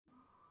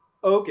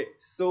Okay,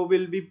 so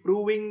we'll be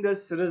proving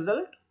this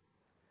result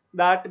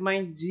that my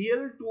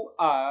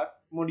GL2R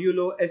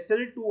modulo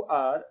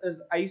SL2R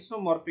is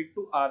isomorphic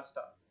to R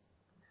star.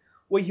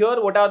 Over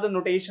here, what are the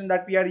notation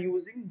that we are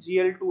using?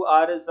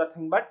 GL2R is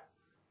nothing but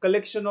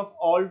collection of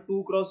all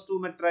 2 cross 2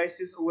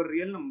 matrices over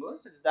real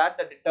numbers such that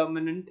the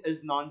determinant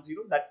is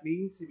non-zero. That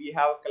means we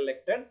have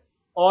collected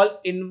all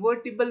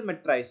invertible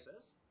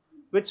matrices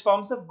which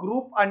forms a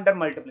group under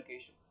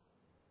multiplication.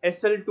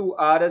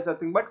 SL2R is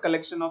nothing but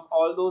collection of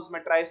all those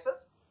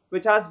matrices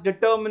which has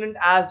determinant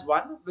as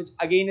 1, which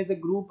again is a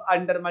group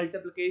under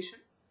multiplication.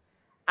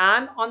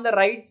 And on the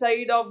right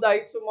side of the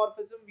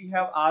isomorphism we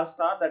have R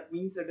star, that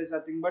means it is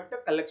nothing but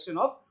a collection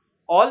of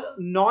all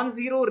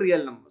non-zero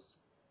real numbers,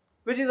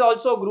 which is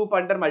also a group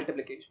under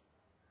multiplication.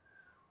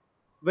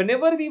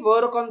 Whenever we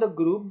work on the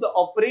group, the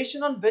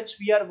operation on which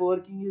we are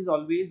working is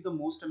always the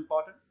most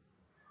important.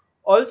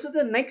 Also,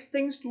 the next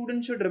thing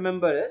students should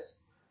remember is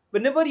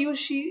whenever you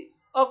see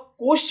a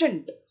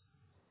quotient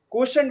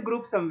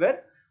group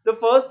somewhere, the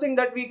first thing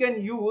that we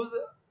can use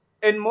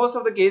in most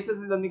of the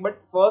cases is nothing but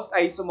first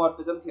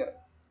isomorphism theorem.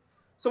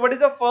 So what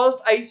is the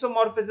first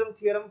isomorphism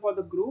theorem for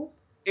the group?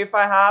 If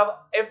I have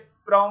f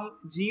from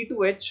G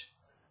to H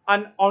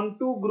and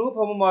onto group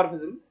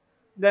homomorphism,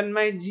 then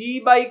my G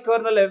by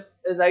kernel f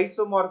is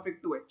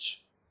isomorphic to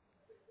H,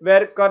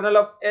 where kernel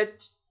of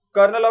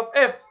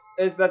f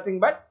is nothing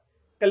but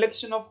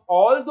collection of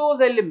all those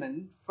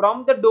elements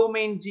from the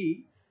domain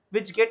G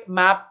which get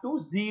mapped to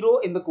 0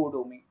 in the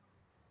codomain.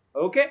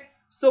 Okay,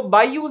 so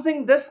by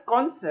using this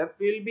concept,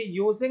 we will be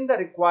using the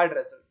required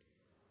result.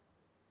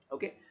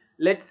 Okay,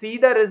 let's see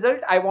the result.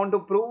 I want to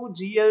prove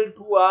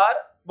GL2R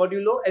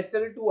modulo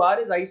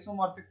SL2R is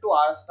isomorphic to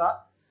R star.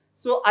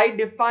 So I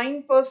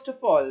define first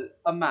of all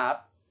a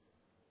map.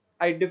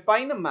 I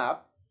define a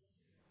map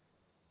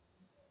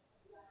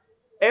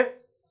f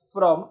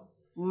from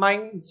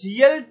my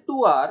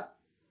GL2R,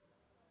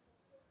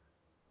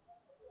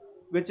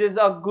 which is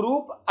a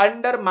group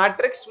under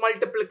matrix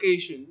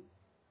multiplication,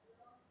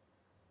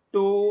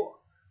 to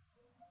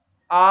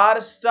R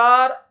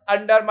star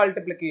under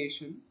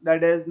multiplication,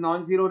 that is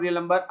non-zero real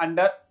number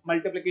under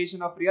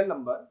multiplication of real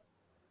number,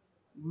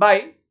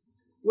 by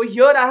over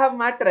here I have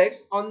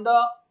matrix on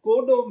the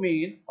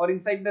codomain or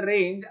inside the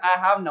range I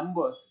have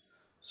numbers.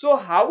 So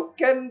how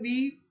can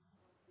we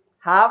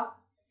have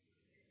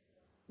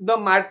the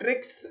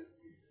matrix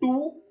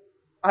to,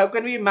 how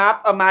can we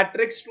map a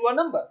matrix to a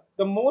number?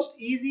 The most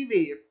easy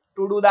way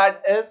to do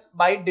that is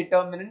by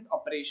determinant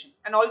operation,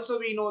 and also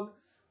we know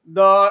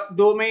the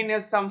domain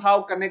is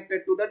somehow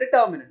connected to the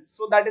determinant,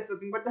 so that is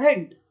nothing but the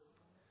hint.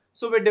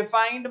 So we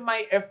defined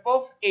my f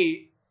of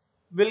a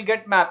will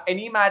get mapped,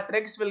 any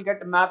matrix will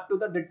get mapped to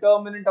the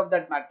determinant of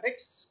that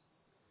matrix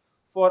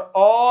for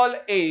all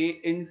a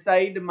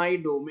inside my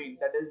domain,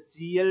 that is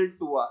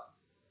GL2R.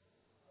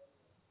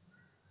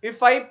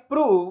 If I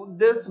prove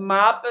this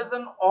map is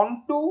an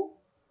onto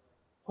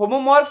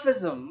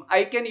homomorphism,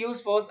 I can use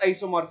first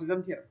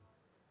isomorphism theorem.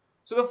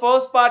 So the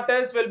first part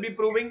is we'll be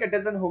proving it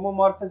is an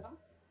homomorphism.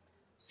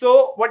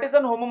 So what is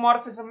an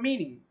homomorphism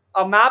meaning?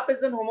 A map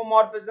is an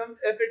homomorphism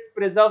if it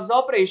preserves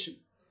operation.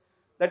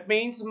 That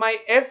means my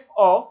f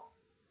of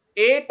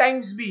a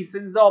times b,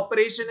 since the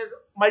operation is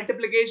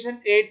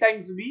multiplication a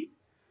times b,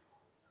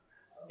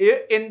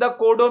 in the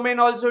codomain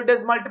also it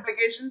is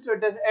multiplication, so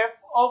it is f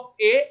of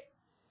a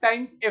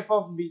times f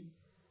of b.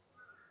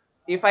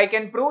 If I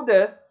can prove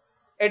this,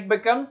 it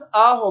becomes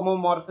a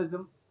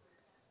homomorphism.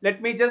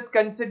 Let me just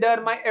consider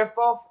my f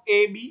of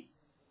ab.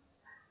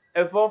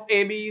 F of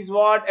ab is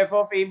what? F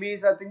of ab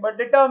is nothing but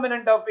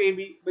determinant of ab,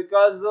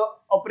 because the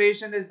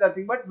operation is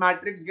nothing but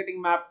matrix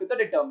getting mapped to the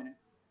determinant.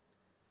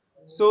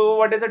 So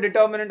what is the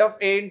determinant of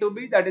a into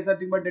b? That is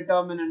nothing but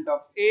determinant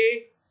of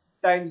a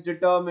times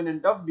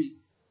determinant of b.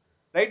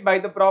 Right? By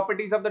the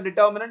properties of the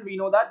determinant, we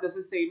know that this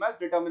is same as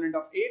determinant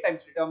of a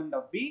times determinant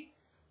of b.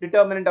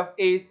 Determinant of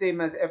a is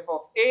same as f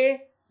of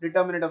a.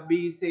 Determinant of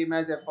b is same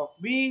as f of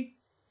b.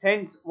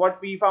 Hence, what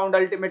we found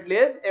ultimately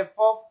is f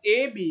of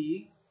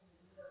ab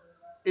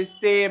is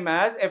same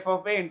as f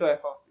of a into f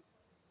of b.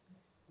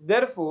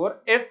 Therefore,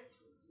 if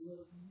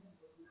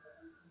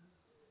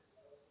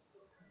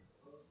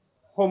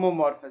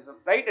homomorphism,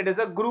 right? It is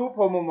a group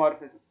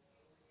homomorphism.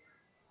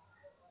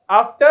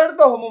 After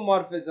the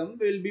homomorphism,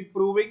 we will be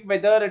proving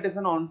whether it is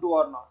an onto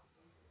or not.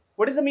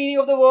 What is the meaning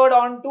of the word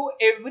onto?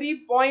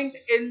 Every point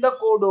in the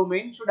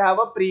codomain should have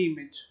a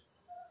pre-image.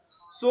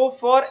 So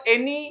for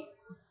any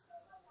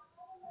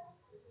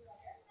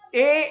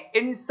a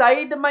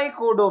inside my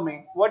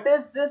codomain, what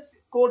is this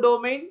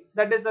codomain?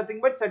 That is nothing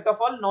but set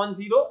of all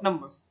non-zero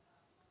numbers.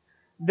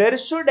 There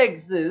should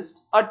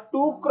exist a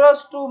 2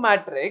 cross 2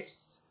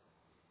 matrix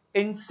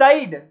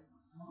inside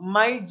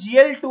my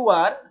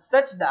GL2R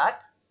such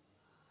that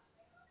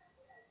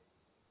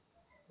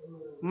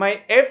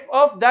my f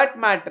of that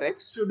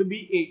matrix should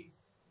be A.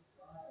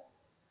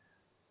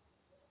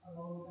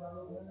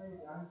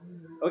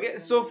 Okay,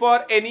 so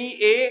for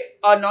any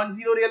a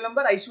non-zero real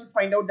number, I should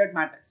find out that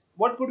matrix.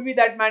 What could be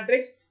that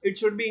matrix? It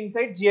should be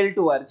inside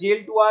GL2R.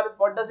 GL2R,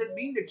 what does it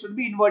mean? It should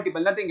be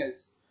invertible, nothing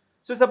else.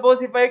 So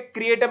suppose if I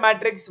create a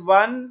matrix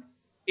 1,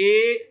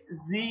 A,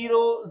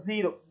 0,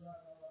 0.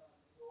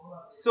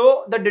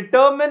 So the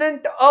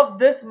determinant of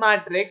this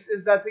matrix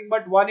is nothing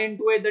but 1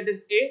 into A, that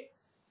is A.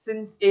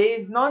 Since A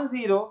is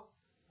non-zero,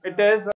 it is